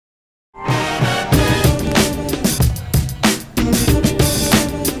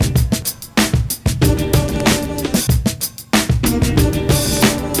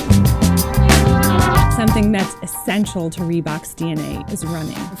essential to Reebok's DNA is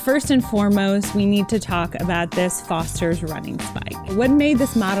running. First and foremost, we need to talk about this Foster's running spike. What made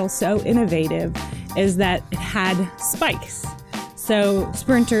this model so innovative is that it had spikes. So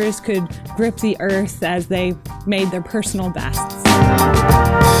sprinters could grip the earth as they made their personal bests.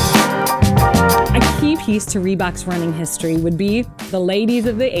 A key piece to Reebok's running history would be the ladies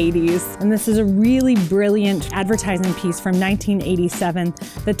of the 80s. And this is a really brilliant advertising piece from 1987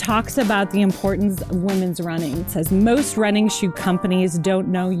 that talks about the importance of women's running. It says, "Most running shoe companies don't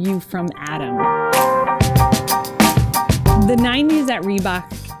know you from Adam." The 90s at Reebok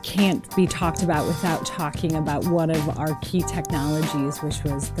can't be talked about without talking about one of our key technologies, which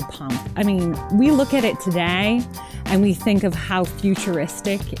was the pump. I mean, we look at it today and we think of how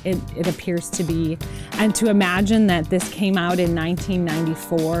futuristic it appears to be. And to imagine that this came out in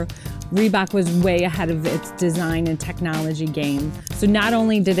 1994, Reebok was way ahead of its design and technology game. So not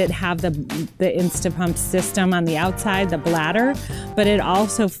only did it have the InstaPump system on the outside, the bladder, but it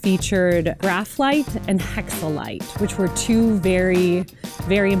also featured Graphite and Hexalite, which were two very,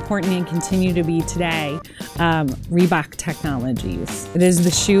 very important and continue to be today Reebok technologies. It is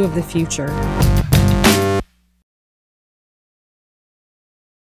the shoe of the future.